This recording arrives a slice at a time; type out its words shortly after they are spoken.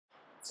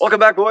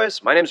Welcome back,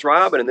 boys. My name's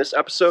Rob, and in this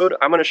episode,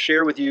 I'm going to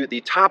share with you the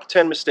top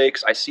 10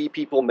 mistakes I see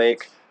people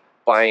make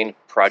buying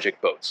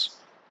project boats.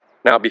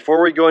 Now,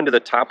 before we go into the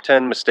top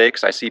 10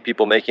 mistakes I see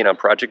people making on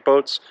project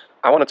boats,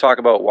 I want to talk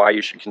about why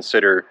you should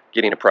consider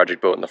getting a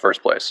project boat in the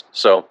first place.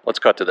 So, let's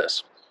cut to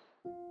this.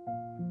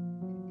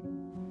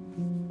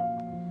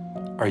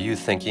 Are you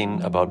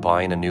thinking about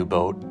buying a new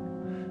boat?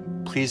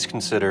 Please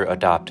consider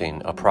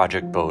adopting a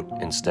project boat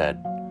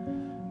instead.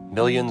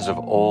 Millions of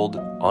old,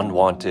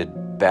 unwanted,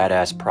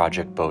 badass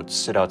project boats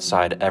sit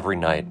outside every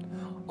night,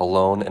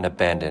 alone and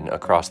abandoned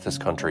across this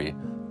country,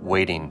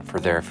 waiting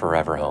for their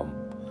forever home.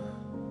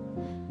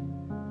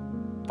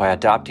 By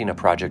adopting a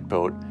project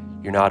boat,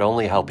 you're not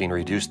only helping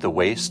reduce the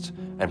waste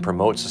and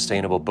promote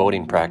sustainable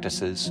boating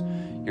practices,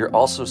 you're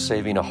also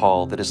saving a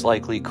hull that is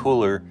likely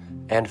cooler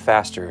and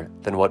faster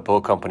than what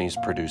boat companies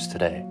produce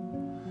today.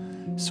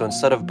 So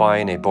instead of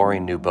buying a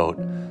boring new boat,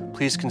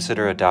 please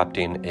consider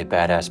adopting a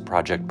badass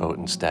project boat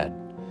instead.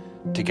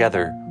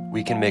 Together,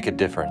 we can make a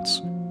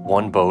difference,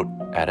 one boat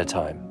at a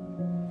time.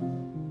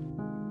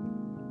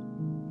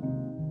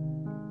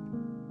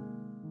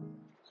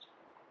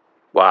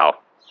 Wow,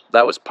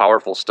 that was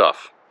powerful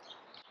stuff.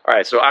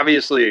 Alright, so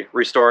obviously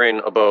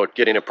restoring a boat,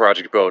 getting a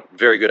project boat,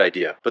 very good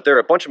idea. But there are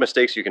a bunch of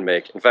mistakes you can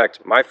make. In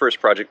fact, my first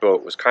project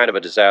boat was kind of a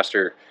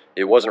disaster.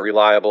 It wasn't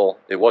reliable,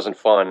 it wasn't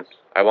fun.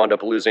 I wound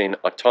up losing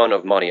a ton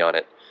of money on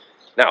it.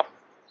 Now,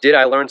 did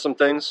I learn some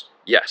things?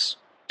 Yes.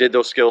 Did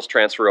those skills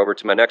transfer over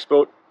to my next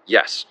boat?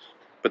 Yes.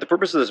 But the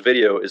purpose of this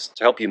video is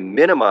to help you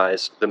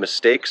minimize the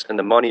mistakes and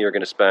the money you're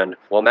going to spend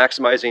while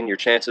maximizing your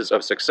chances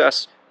of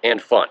success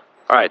and fun.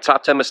 Alright,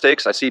 top 10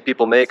 mistakes I see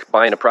people make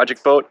buying a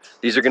project boat.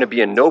 These are going to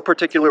be in no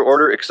particular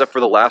order except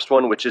for the last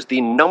one, which is the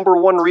number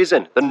one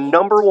reason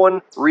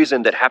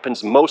that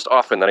happens most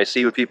often that I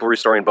see with people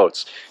restoring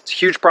boats. It's a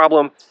huge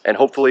problem, and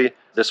hopefully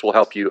this will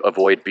help you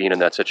avoid being in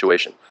that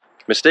situation.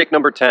 Mistake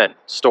number 10,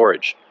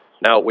 storage.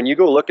 Now, when you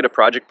go look at a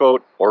project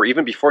boat, or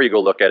even before you go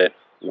look at it,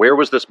 where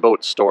was this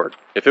boat stored?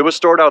 If it was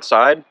stored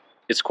outside,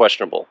 it's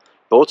questionable.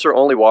 Boats are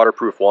only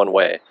waterproof one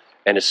way,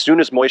 and as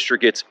soon as moisture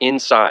gets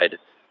inside,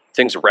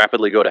 things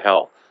rapidly go to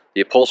hell.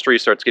 The upholstery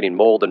starts getting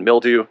mold and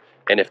mildew,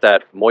 and if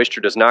that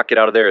moisture does not get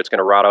out of there, it's going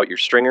to rot out your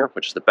stringer,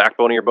 which is the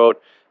backbone of your boat,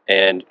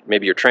 and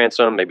maybe your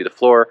transom, maybe the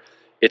floor.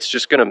 It's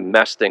just going to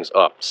mess things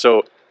up.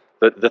 So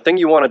the thing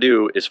you want to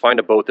do is find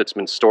a boat that's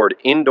been stored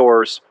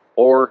indoors,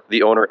 or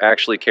the owner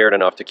actually cared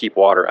enough to keep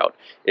water out.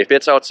 If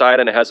it's outside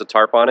and it has a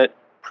tarp on it,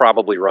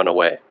 probably run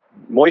away.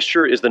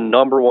 Moisture is the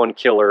number one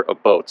killer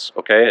of boats,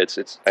 okay?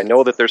 I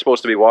know that they're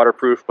supposed to be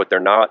waterproof, but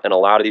they're not, and a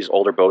lot of these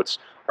older boats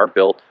are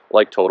built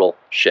like total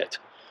shit.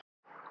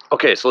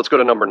 Okay, so let's go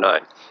to number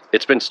 9.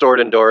 It's been stored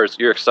indoors,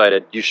 you're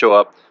excited, you show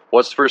up.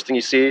 What's the first thing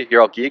you see?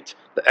 You're all geeked?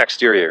 The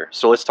exterior.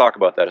 So let's talk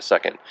about that a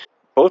second.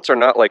 Boats are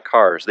not like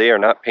cars. They are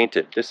not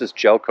painted. This is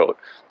Gelcoat.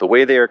 The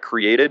way they are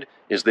created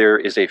is there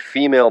is a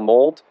female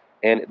mold,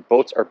 and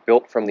boats are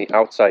built from the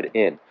outside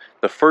in.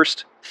 The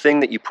first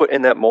thing that you put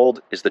in that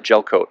mold is the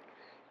gel coat.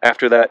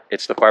 After that,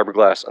 it's the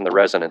fiberglass and the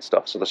resin and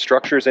stuff. So the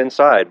structure's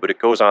inside, but it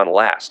goes on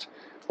last.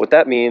 What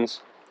that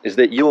means is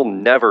that you'll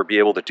never be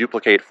able to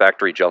duplicate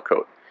factory gel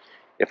coat.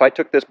 If I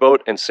took this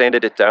boat and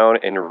sanded it down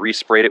and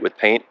resprayed it with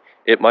paint,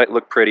 it might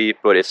look pretty,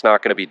 but it's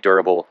not going to be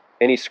durable.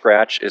 Any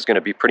scratch is going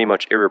to be pretty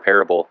much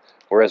irreparable.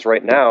 Whereas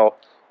right now,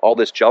 all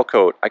this gel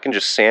coat, I can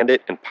just sand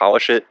it and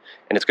polish it,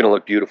 and it's going to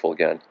look beautiful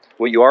again.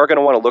 What you are going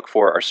to want to look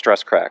for are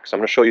stress cracks. I'm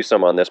going to show you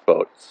some on this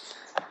boat.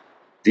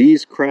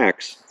 These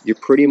cracks, you're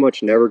pretty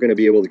much never going to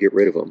be able to get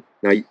rid of them.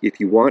 Now, if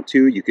you want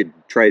to, you could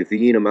try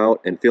V'ing them out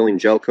and filling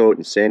gel coat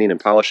and sanding and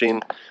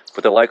polishing,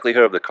 but the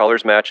likelihood of the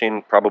colors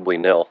matching, probably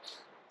nil.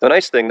 The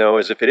nice thing, though,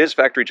 is if it is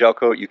factory gel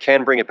coat, you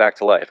can bring it back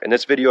to life. In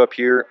this video up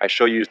here, I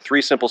show you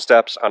 3 simple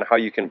steps on how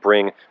you can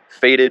bring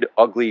faded,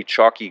 ugly,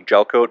 chalky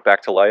gel coat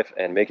back to life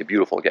and make it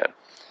beautiful again.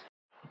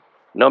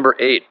 Number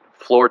 8,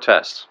 floor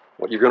test.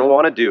 What you're going to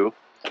want to do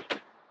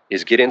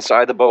is get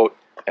inside the boat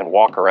and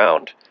walk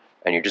around.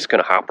 And you're just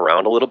going to hop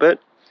around a little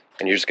bit,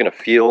 and you're just going to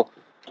feel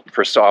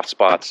for soft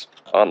spots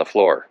on the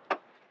floor.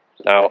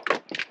 Now,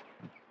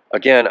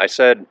 again, I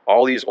said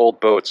all these old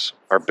boats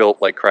are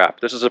built like crap.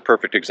 This is a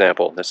perfect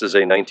example. This is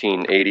a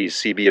 1980s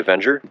CB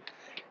Avenger,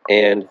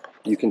 and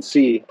you can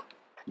see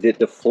that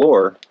the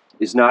floor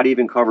is not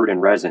even covered in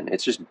resin.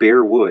 It's just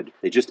bare wood.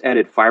 They just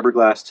added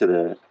fiberglass to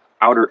the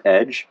outer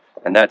edge,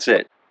 and that's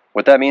it.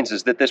 What that means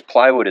is that this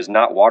plywood is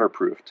not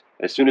waterproofed.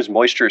 As soon as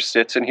moisture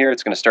sits in here,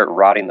 it's going to start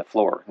rotting the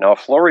floor. Now, a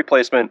floor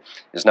replacement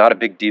is not a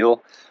big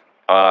deal.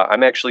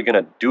 I'm actually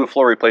going to do a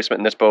floor replacement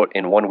in this boat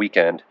in one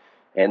weekend,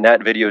 and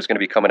that video is going to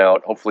be coming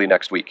out hopefully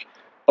next week.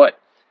 But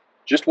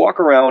just walk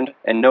around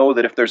and know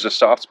that if there's a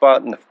soft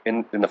spot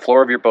in the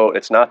floor of your boat,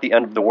 it's not the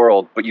end of the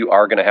world, but you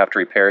are going to have to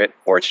repair it,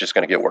 or it's just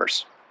going to get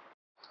worse.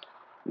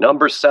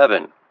 Number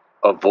 7,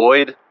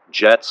 avoid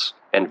jets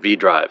and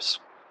V-drives.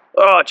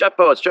 Oh, jet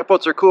boats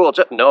are cool.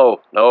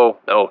 No.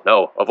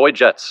 Avoid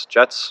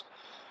jets.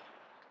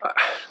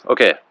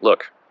 Okay,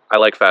 look, I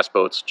like fast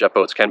boats. Jet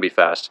boats can be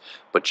fast,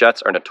 but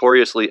jets are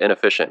notoriously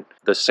inefficient.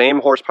 The same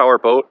horsepower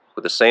boat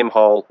with the same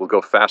hull will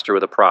go faster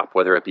with a prop,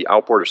 whether it be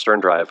outboard or stern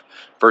drive,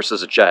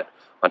 versus a jet.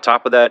 On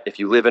top of that, if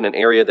you live in an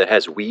area that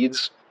has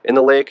weeds in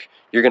the lake,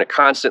 you're going to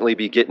constantly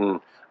be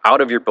getting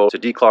out of your boat to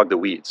declog the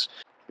weeds.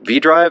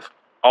 V-drive,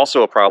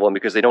 also a problem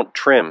because they don't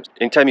trim.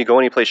 Anytime you go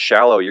anyplace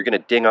shallow, you're going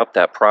to ding up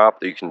that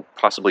prop. You can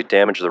possibly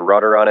damage the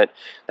rudder on it.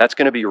 That's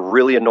going to be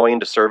really annoying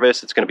to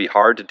service. It's going to be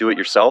hard to do it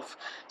yourself.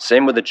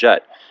 Same with the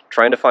jet.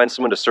 Trying to find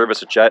someone to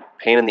service a jet,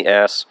 pain in the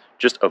ass.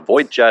 Just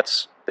avoid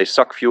jets. They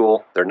suck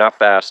fuel. They're not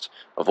fast.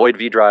 Avoid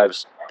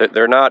V-drives.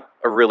 They're not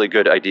a really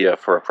good idea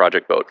for a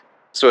project boat.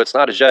 So it's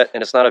not a jet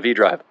and it's not a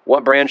V-drive.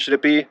 What brand should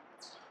it be?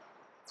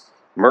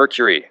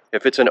 Mercury.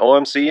 If it's an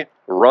OMC,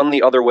 run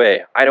the other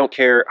way. I don't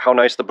care how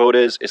nice the boat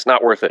is, it's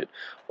not worth it.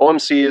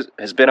 OMC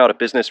has been out of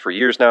business for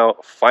years now.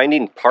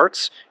 Finding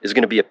parts is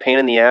going to be a pain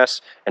in the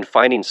ass, and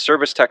finding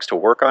service techs to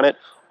work on it,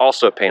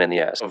 also a pain in the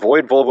ass.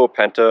 Avoid Volvo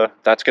Penta,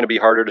 that's going to be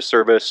harder to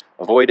service.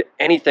 Avoid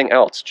anything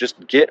else.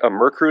 Just get a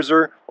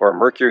Mercruiser or a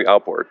Mercury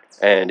outboard,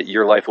 and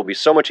your life will be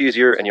so much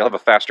easier and you'll have a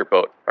faster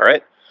boat, all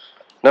right?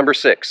 Number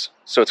 6,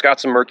 so it's got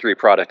some Mercury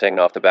product hanging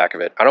off the back of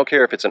it. I don't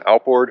care if it's an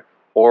outboard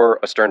or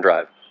a stern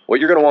drive. What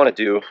you're going to want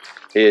to do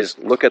is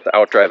look at the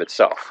outdrive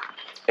itself,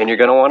 and you're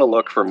going to want to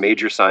look for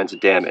major signs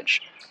of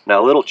damage.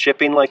 Now, a little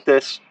chipping like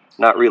this,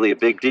 not really a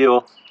big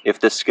deal.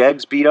 If the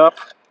skeg's beat up,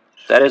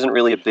 that isn't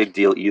really a big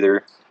deal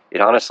either.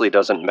 It honestly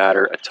doesn't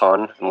matter a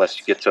ton unless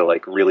you get to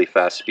like really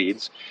fast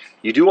speeds.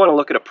 You do want to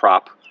look at a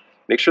prop.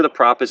 Make sure the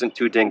prop isn't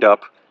too dinged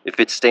up. If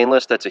it's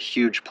stainless, that's a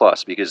huge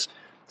plus because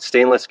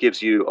stainless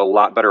gives you a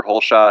lot better hole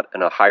shot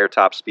and a higher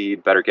top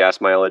speed, better gas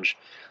mileage.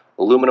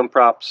 Aluminum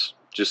props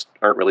just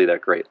aren't really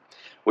that great.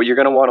 What you're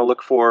going to want to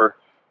look for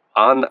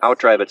on the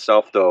outdrive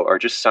itself, though, are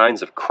just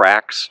signs of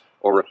cracks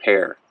or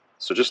repair.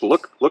 So just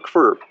look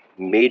for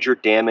major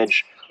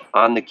damage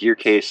on the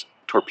Gearcase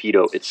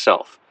torpedo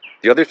itself.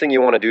 The other thing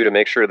you want to do to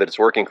make sure that it's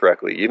working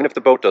correctly, even if the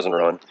boat doesn't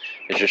run,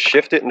 is just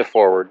shift it into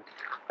forward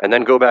and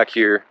then go back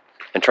here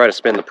and try to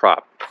spin the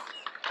prop.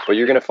 What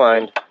you're going to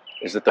find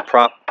is that the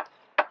prop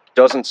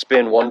doesn't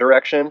spin one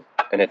direction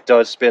and it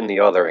does spin the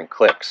other and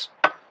clicks.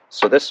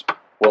 So this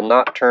will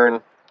not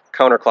turn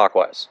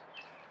counterclockwise.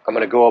 I'm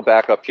going to go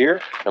back up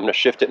here. I'm going to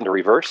shift it into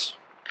reverse.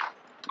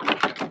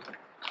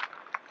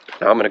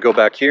 Now I'm going to go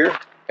back here,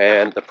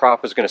 and the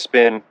prop is going to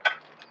spin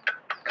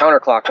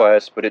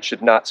counterclockwise, but it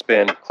should not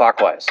spin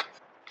clockwise.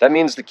 That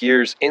means the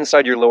gears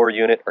inside your lower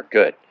unit are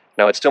good.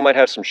 Now it still might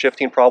have some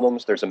shifting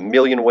problems. There's a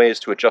million ways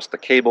to adjust the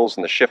cables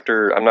and the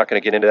shifter. I'm not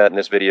going to get into that in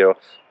this video,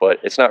 but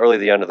it's not really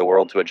the end of the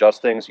world to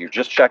adjust things. You're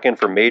just checking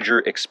for major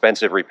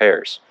expensive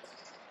repairs.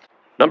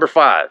 Number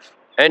 5,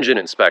 engine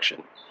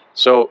inspection.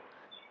 So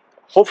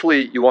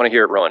hopefully you want to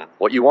hear it run.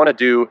 What you want to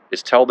do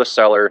is tell the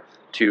seller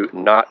to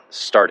not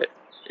start it.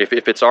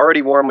 If it's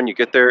already warm when you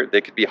get there, they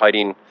could be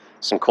hiding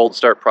some cold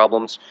start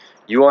problems.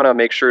 You want to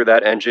make sure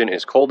that engine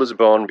is cold as a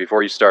bone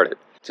before you start it.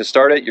 To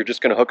start it, you're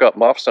just going to hook up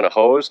muffs and a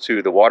hose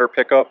to the water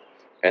pickup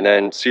and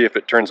then see if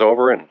it turns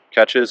over and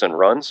catches and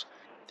runs.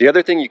 The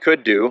other thing you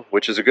could do,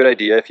 which is a good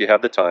idea if you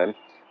have the time,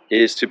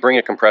 is to bring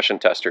a compression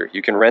tester.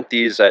 You can rent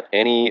these at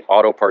any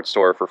auto parts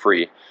store for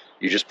free.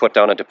 You just put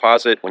down a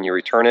deposit. When you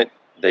return it,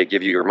 they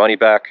give you your money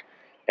back,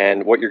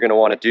 and what you're going to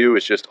want to do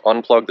is just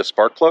unplug the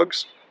spark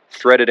plugs,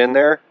 thread it in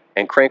there,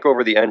 and crank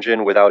over the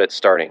engine without it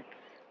starting.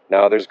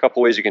 Now there's a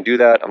couple ways you can do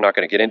that. I'm not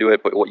going to get into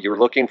it, but what you're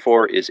looking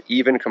for is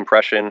even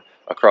compression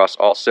across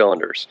all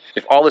cylinders.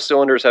 If all the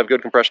cylinders have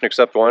good compression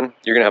except one,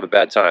 you're going to have a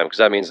bad time because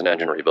that means an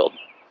engine rebuild.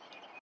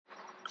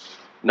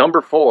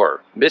 Number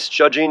 4,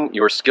 misjudging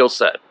your skill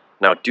set.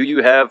 Now, do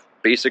you have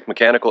basic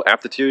mechanical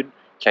aptitude?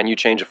 Can you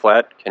change a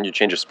flat? Can you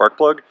change a spark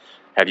plug?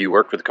 Have you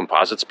worked with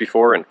composites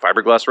before and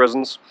fiberglass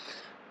resins?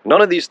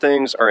 None of these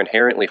things are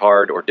inherently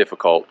hard or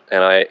difficult,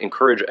 and I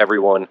encourage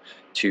everyone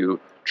to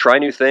try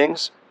new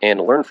things and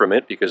learn from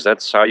it because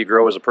that's how you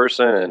grow as a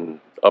person and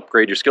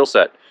upgrade your skill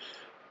set.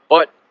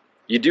 But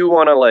you do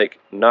want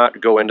to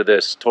not go into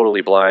this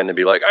totally blind and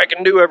be like, I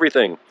can do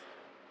everything.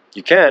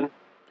 You can,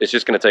 it's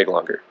just going to take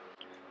longer.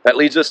 That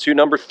leads us to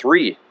number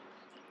 3,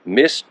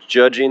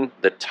 misjudging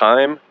the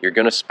time you're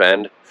going to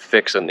spend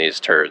fixing these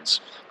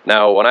turds.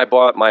 Now, when I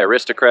bought my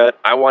Aristocrat,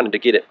 I wanted to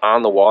get it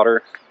on the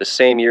water the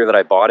same year that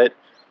I bought it.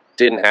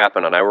 Didn't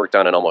happen, and I worked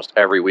on it almost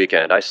every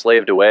weekend. I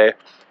slaved away.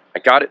 I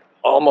got it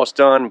almost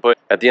done, but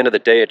at the end of the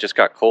day, it just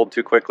got cold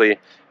too quickly,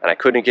 and I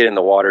couldn't get in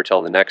the water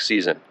till the next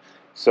season.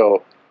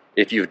 So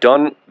if you've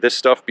done this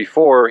stuff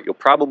before, you'll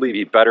probably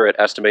be better at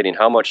estimating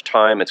how much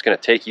time it's going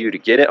to take you to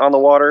get it on the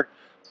water,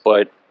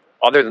 but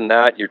other than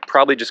that, you're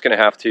probably just going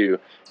to have to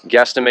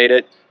guesstimate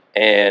it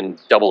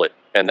and double it,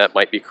 and that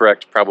might be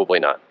correct, probably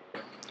not.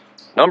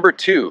 Number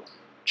 2,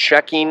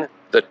 checking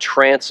the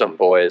transom,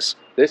 boys.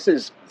 This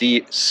is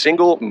the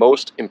single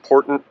most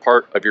important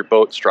part of your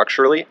boat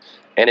structurally,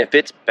 and if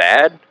it's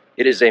bad,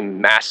 it is a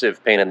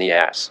massive pain in the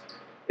ass,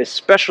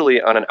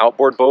 especially on an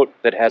outboard boat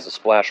that has a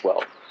splash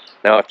well.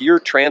 Now, if your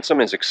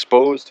transom is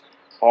exposed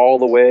all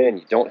the way and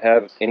you don't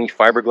have any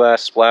fiberglass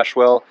splash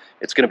well,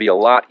 it's going to be a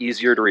lot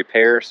easier to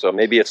repair, so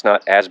maybe it's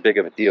not as big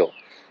of a deal.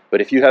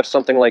 But if you have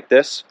something like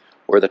this,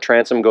 where the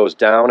transom goes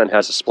down and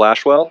has a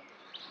splash well,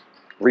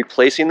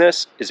 replacing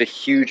this is a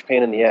huge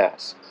pain in the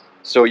ass.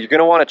 So you're going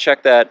to want to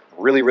check that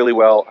really, really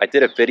well. I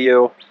did a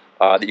video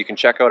that you can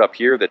check out up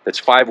here that's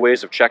 5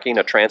 ways of checking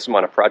a transom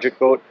on a project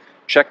boat.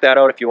 Check that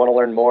out if you want to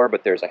learn more,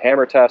 but there's a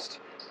hammer test,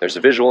 there's a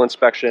visual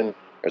inspection,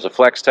 there's a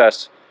flex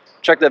test.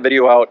 Check that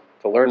video out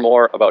to learn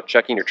more about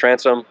checking your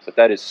transom, but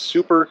that is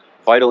super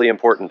vitally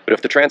important. But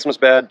if the transom is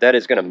bad, that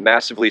is going to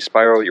massively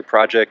spiral your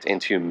project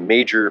into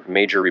major,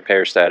 major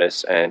repair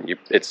status, and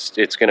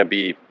it's going to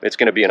be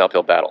an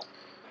uphill battle.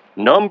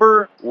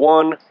 Number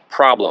 1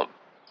 problem.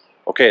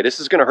 Okay, this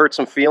is going to hurt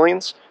some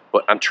feelings,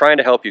 but I'm trying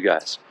to help you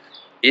guys.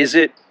 Is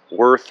it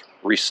worth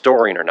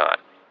restoring or not?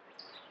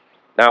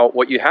 Now,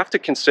 what you have to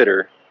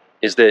consider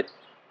is that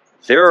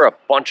there are a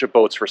bunch of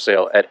boats for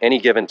sale at any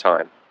given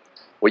time.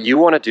 What you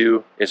want to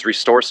do is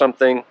restore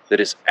something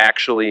that is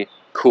actually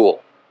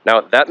cool.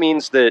 Now, that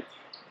means that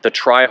the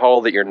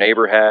tri-hull that your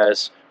neighbor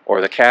has,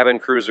 or the cabin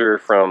cruiser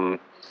from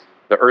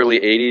the early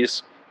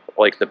 80s,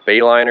 like the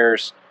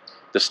Bayliners,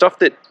 the stuff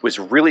that was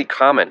really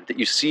common, that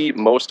you see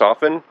most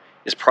often,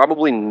 is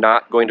probably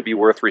not going to be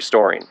worth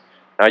restoring.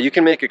 Now, you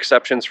can make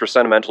exceptions for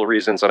sentimental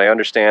reasons, and I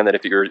understand that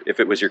if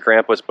it was your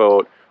grandpa's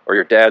boat or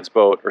your dad's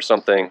boat or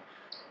something,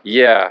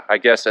 yeah, I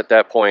guess at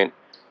that point,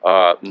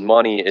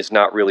 money is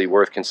not really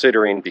worth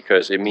considering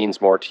because it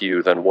means more to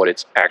you than what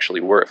it's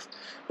actually worth.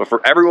 But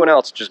for everyone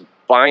else, just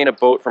buying a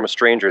boat from a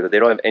stranger that they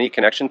don't have any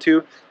connection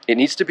to, it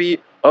needs to be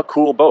a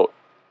cool boat.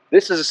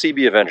 This is a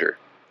CB Avenger.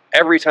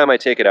 Every time I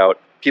take it out,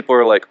 people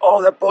are like,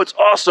 oh, that boat's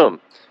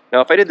awesome.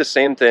 Now, if I did the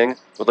same thing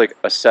with like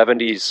a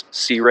 70s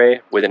Sea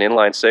Ray with an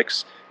inline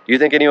 6, do you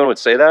think anyone would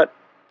say that?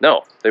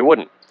 No, they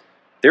wouldn't.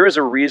 There is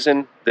a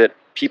reason that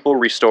people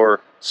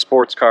restore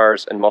sports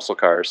cars and muscle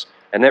cars,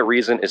 and that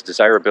reason is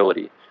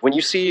desirability. When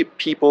you see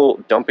people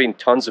dumping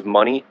tons of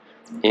money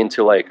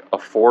into like a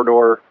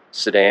 4-door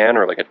sedan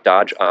or like a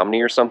Dodge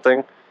Omni or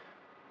something,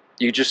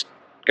 you just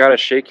gotta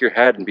shake your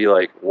head and be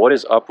like, what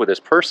is up with this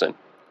person?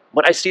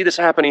 But I see this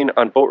happening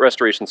on boat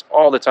restorations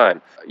all the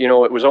time. You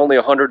know, it was only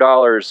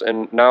 $100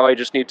 and now I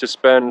just need to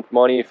spend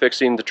money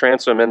fixing the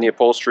transom and the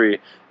upholstery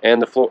and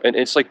the floor. And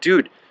it's like,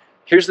 dude,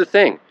 here's the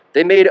thing.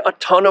 They made a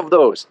ton of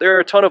those. There are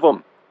a ton of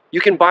them.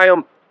 You can buy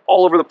them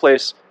all over the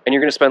place and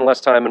you're gonna spend less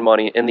time and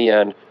money in the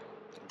end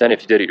than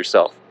if you did it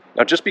yourself.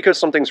 Now, just because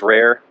something's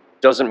rare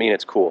doesn't mean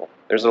it's cool.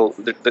 There's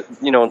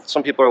you know,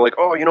 some people are like,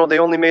 oh, you know, they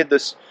only made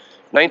this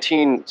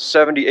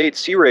 1978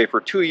 Sea Ray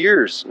for 2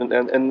 years.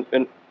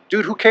 And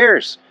dude, who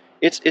cares?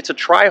 It's a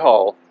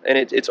tri-hull and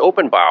it's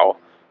open bow.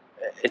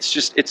 It's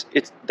just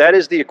that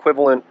is the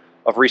equivalent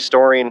of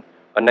restoring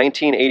a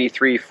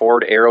 1983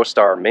 Ford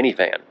Aerostar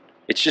minivan.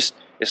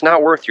 It's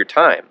not worth your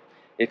time.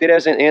 If it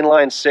has an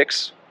inline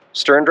 6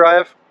 stern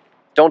drive,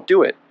 don't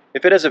do it.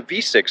 If it has a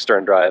V6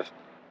 stern drive,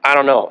 I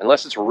don't know.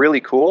 Unless it's really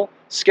cool,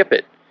 skip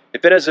it.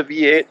 If it has a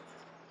V8,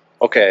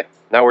 okay,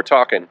 now we're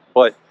talking.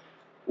 But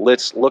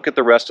let's look at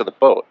the rest of the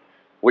boat.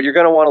 What you're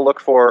going to want to look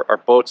for are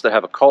boats that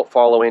have a cult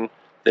following,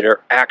 that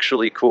are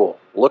actually cool.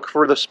 Look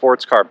for the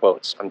sports car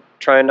boats. I'm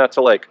trying not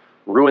to like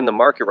ruin the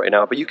market right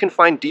now, but you can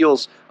find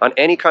deals on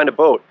any kind of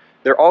boat.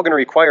 They're all going to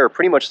require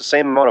pretty much the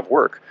same amount of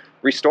work.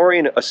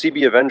 Restoring a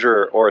CB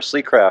Avenger or a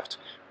Sleecraft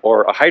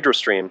or a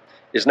Hydrostream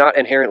is not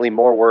inherently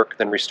more work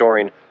than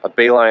restoring a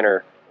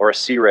Bayliner or a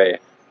Sea Ray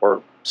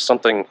or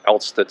something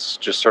else that's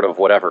just sort of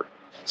whatever.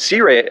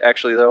 Sea Ray,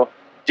 actually, though,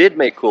 did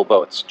make cool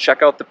boats.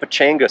 Check out the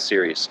Pachanga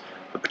series.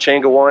 The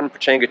Pachanga 1,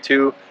 Pachanga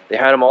 2, they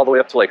had them all the way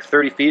up to like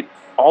 30 feet.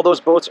 All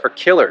those boats are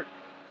killer.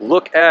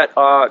 Look at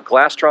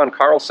Glastron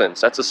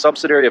Carlson's. That's a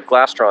subsidiary of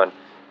Glastron,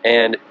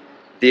 and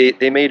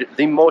they made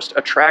the most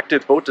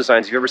attractive boat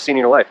designs you've ever seen in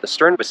your life. The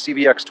stern of a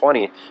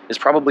CVX-20 is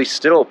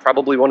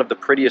probably one of the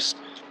prettiest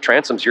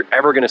transoms you're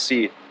ever going to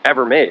see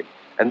ever made.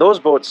 And those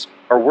boats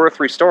are worth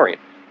restoring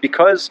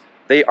because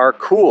they are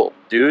cool,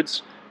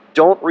 dudes.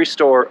 Don't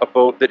restore a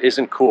boat that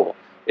isn't cool.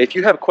 If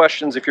you have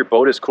questions if your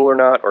boat is cool or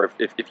not, or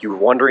if you're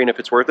wondering if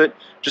it's worth it,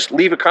 just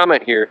leave a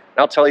comment here and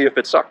I'll tell you if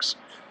it sucks.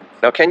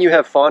 Now, can you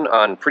have fun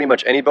on pretty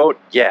much any boat?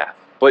 Yeah.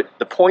 But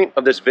the point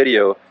of this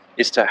video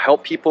is to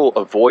help people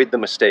avoid the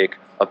mistake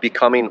of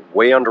becoming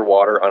way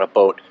underwater on a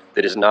boat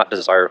that is not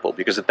desirable,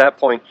 because at that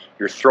point,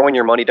 you're throwing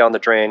your money down the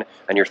drain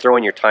and you're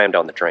throwing your time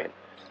down the drain.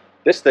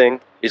 This thing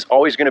is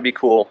always going to be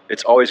cool.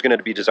 It's always going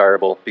to be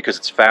desirable because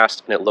it's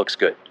fast and it looks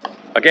good.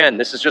 Again,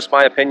 this is just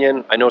my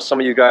opinion. I know some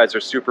of you guys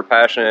are super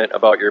passionate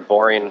about your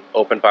boring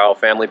open bow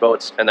family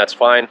boats, and that's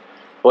fine.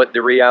 But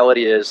the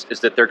reality is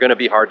that they're going to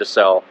be hard to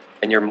sell,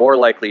 and you're more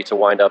likely to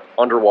wind up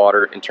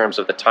underwater in terms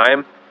of the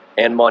time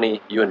and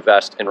money you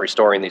invest in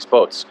restoring these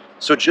boats.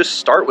 So just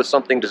start with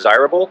something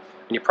desirable,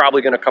 and you're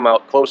probably going to come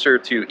out closer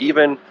to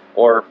even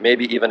or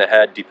maybe even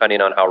ahead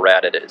depending on how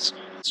rad it is.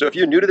 So if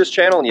you're new to this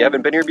channel and you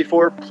haven't been here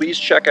before, please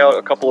check out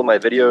a couple of my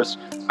videos.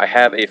 I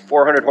have a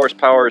 400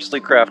 horsepower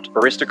Sleekcraft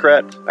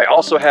Aristocrat. I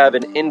also have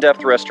an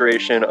in-depth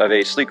restoration of a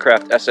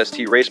Sleekcraft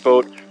SST race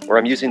boat where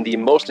I'm using the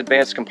most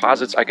advanced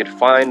composites I could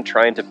find,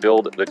 trying to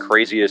build the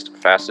craziest,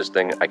 fastest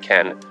thing I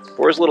can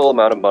for as little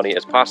amount of money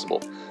as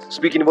possible.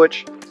 Speaking of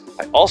which,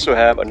 I also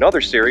have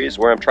another series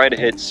where I'm trying to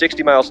hit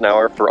 60 miles an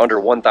hour for under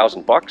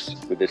 1,000 bucks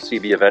with this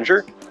CB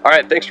Avenger. All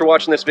right, thanks for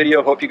watching this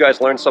video. Hope you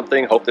guys learned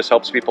something. Hope this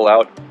helps people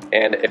out.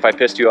 And if I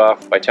pissed you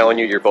off by telling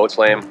you your boat's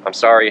lame, I'm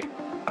sorry.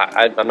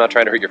 I'm not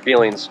trying to hurt your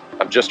feelings.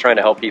 I'm just trying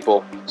to help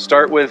people.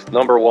 Start with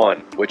number one,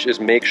 which is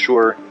make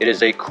sure it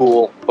is a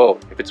cool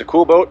boat. If it's a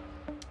cool boat,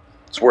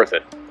 it's worth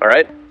it. All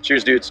right?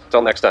 Cheers, dudes.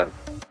 Until next time.